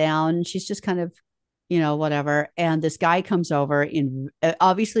sits down and she's just kind of, whatever. And this guy comes over in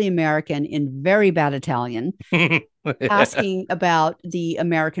obviously American in very bad Italian, asking about the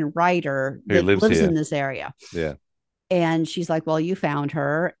American writer that lives in this area. Yeah. And she's like, well, you found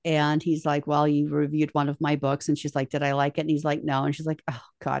her. And he's like, well, you reviewed one of my books. And she's like, did I like it? And he's like, no. And she's like, oh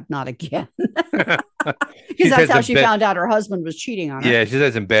God, not again. Because that's how she found out her husband was cheating on her. Yeah, she's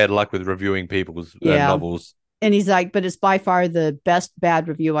had some bad luck with reviewing people's novels. And he's like, but it's by far the best bad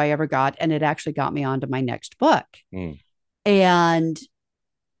review I ever got. And it actually got me onto my next book. And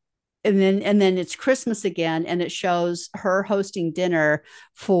then it's Christmas again. And it shows her hosting dinner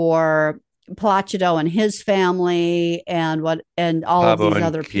for Placido and his family and all Pablo of these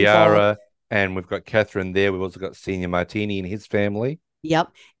other Chiara, people. And we've got Catherine there. We've also got Signor Martini and his family.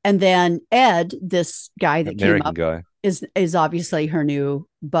 Yep. And then Ed, this guy that American came up, is obviously her new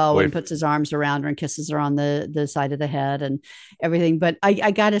beau and puts his arms around her and kisses her on the side of the head and everything. But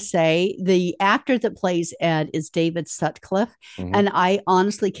I gotta say, the actor that plays Ed is David Sutcliffe. And I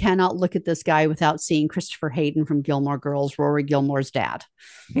honestly cannot look at this guy without seeing Christopher Hayden from Gilmore Girls, Rory Gilmore's dad.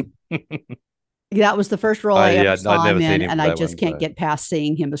 That was the first role I ever saw him in, and I just can't get past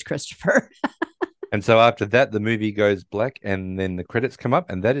seeing him as Christopher. And so after that, the movie goes black and then the credits come up,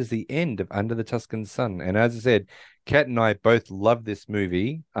 and that is the end of Under the Tuscan Sun. And as I said, Kat and I both love this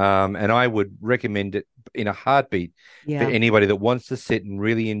movie, and I would recommend it in a heartbeat for anybody that wants to sit and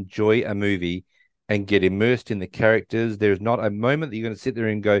really enjoy a movie and get immersed in the characters. There's not a moment that you're going to sit there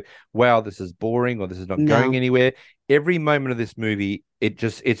and go, wow, this is boring or this is not going anywhere. Every moment of this movie,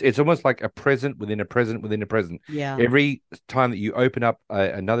 it's almost like a present within a present within a present. Yeah. Every time that you open up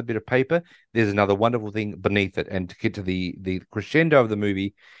another bit of paper, there's another wonderful thing beneath it. And to get to the crescendo of the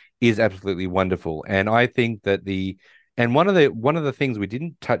movie is absolutely wonderful. And I think that one of the things we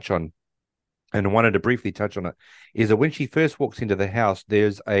didn't touch on, and I wanted to briefly touch on it, is that when she first walks into the house,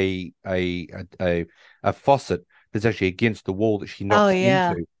 there's a faucet that's actually against the wall that she knocks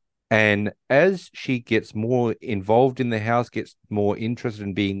into. And as she gets more involved in the house, gets more interested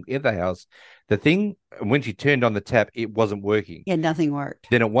in being in the house, when she turned on the tap, it wasn't working. Yeah, nothing worked.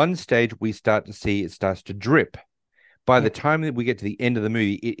 Then at one stage, we start to see it starts to drip. By the time that we get to the end of the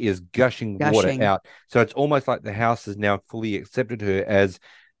movie, it is gushing water out. So it's almost like the house has now fully accepted her as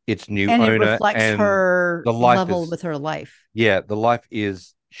its new owner. And it reflects her level with her life. Yeah, the life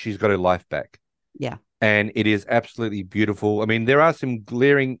is, she's got her life back. Yeah. And it is absolutely beautiful. I mean, there are some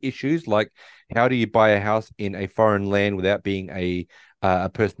glaring issues, like how do you buy a house in a foreign land without being a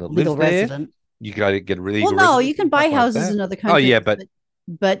person that legal lives there? resident. You got to get a legal Well, no, you can buy houses in other countries. Oh, yeah,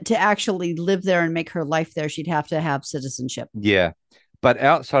 but to actually live there and make her life there, she'd have to have citizenship. Yeah. But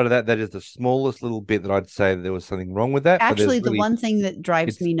outside of that, that is the smallest little bit that I'd say that there was something wrong with that. Actually, but the one thing that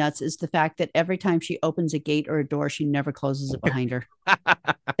drives me nuts is the fact that every time she opens a gate or a door, she never closes it behind her.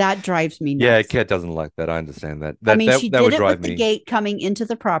 That drives me nuts. Yeah, Kat doesn't like that. I understand that. I mean, that, she that did would it drive with the me. gate coming into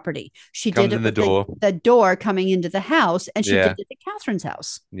the property. She Comes did it in the with door. the door coming into the house, and she Yeah. did it at Catherine's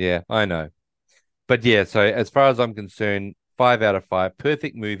house. Yeah, I know. But yeah, so as far as I'm concerned, 5 out of 5,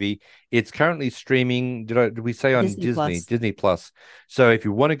 perfect movie. It's currently streaming. Did we say on Disney Plus? So if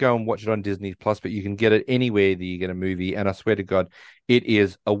you want to go and watch it on Disney Plus, but you can get it anywhere that you get a movie. And I swear to God, it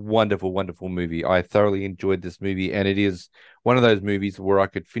is a wonderful, wonderful movie. I thoroughly enjoyed this movie, and it is one of those movies where I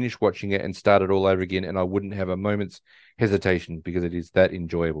could finish watching it and start it all over again, and I wouldn't have a moment's hesitation because it is that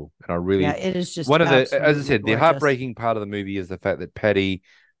enjoyable. And I really, it is just one of the, as I said, gorgeous. the heartbreaking part of the movie is the fact that Patti,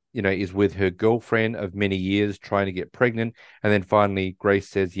 is with her girlfriend of many years trying to get pregnant. And then finally Grace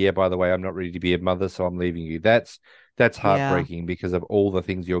says, yeah, by the way, I'm not ready to be a mother, so I'm leaving you. That's heartbreaking because of all the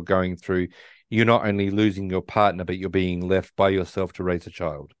things you're going through. You're not only losing your partner, but you're being left by yourself to raise a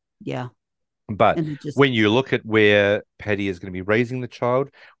child. Yeah. But when you look at where Patti is going to be raising the child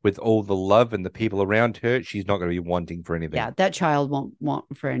with all the love and the people around her, she's not going to be wanting for anything. Yeah, that child won't want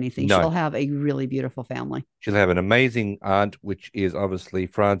for anything. No. She'll have a really beautiful family. She'll have an amazing aunt, which is obviously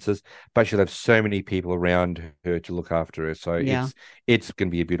Frances, but she'll have so many people around her to look after her. So it's going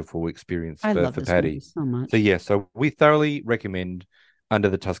to be a beautiful experience for Patti. So much. So so we thoroughly recommend Under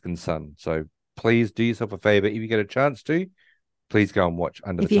the Tuscan Sun. So please do yourself a favor if you get a chance to. Please go and watch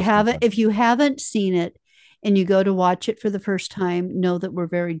Under the Tuscan Sun. If you haven't seen it and you go to watch it for the first time, know that we're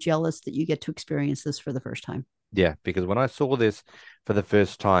very jealous that you get to experience this for the first time. Yeah, because when I saw this for the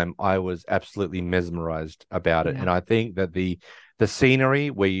first time, I was absolutely mesmerized about it. And I think that the scenery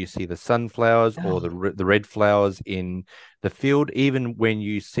where you see the sunflowers or the red flowers in the field, even when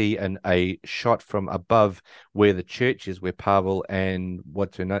you see a shot from above where the church is, where Pavel and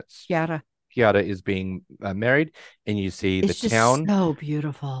what's her nuts? Chiara is being married, and you see the town. It's so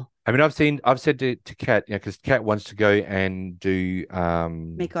beautiful. I mean, I've said to Kat, because Kat wants to go and do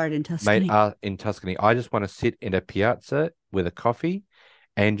make art in Tuscany. I just want to sit in a piazza with a coffee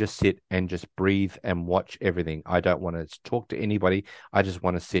and just sit and just breathe and watch everything. I don't want to talk to anybody. I just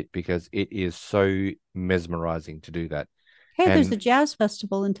want to sit because it is so mesmerizing to do that. Hey, there's a jazz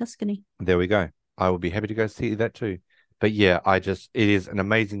festival in Tuscany. There we go. I will be happy to go see that too. But yeah, it is an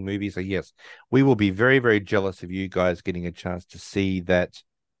amazing movie. So yes, we will be very, very jealous of you guys getting a chance to see that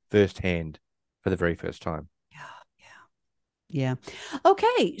firsthand for the very first time. Yeah.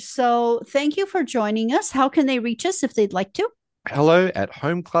 Okay. So thank you for joining us. How can they reach us if they'd like to?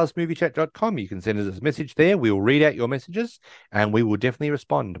 hello@homeclassmoviechat.com. You can send us a message there. We will read out your messages and we will definitely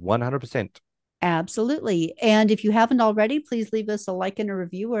respond 100%. Absolutely. And if you haven't already, please leave us a like and a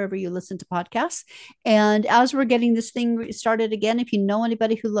review wherever you listen to podcasts. And as we're getting this thing started again, if you know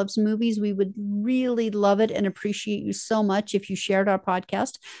anybody who loves movies, we would really love it and appreciate you so much if you shared our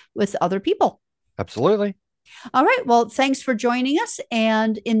podcast with other people. Absolutely. All right. Well, thanks for joining us.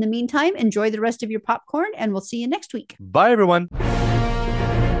 And in the meantime, enjoy the rest of your popcorn and we'll see you next week. Bye, everyone.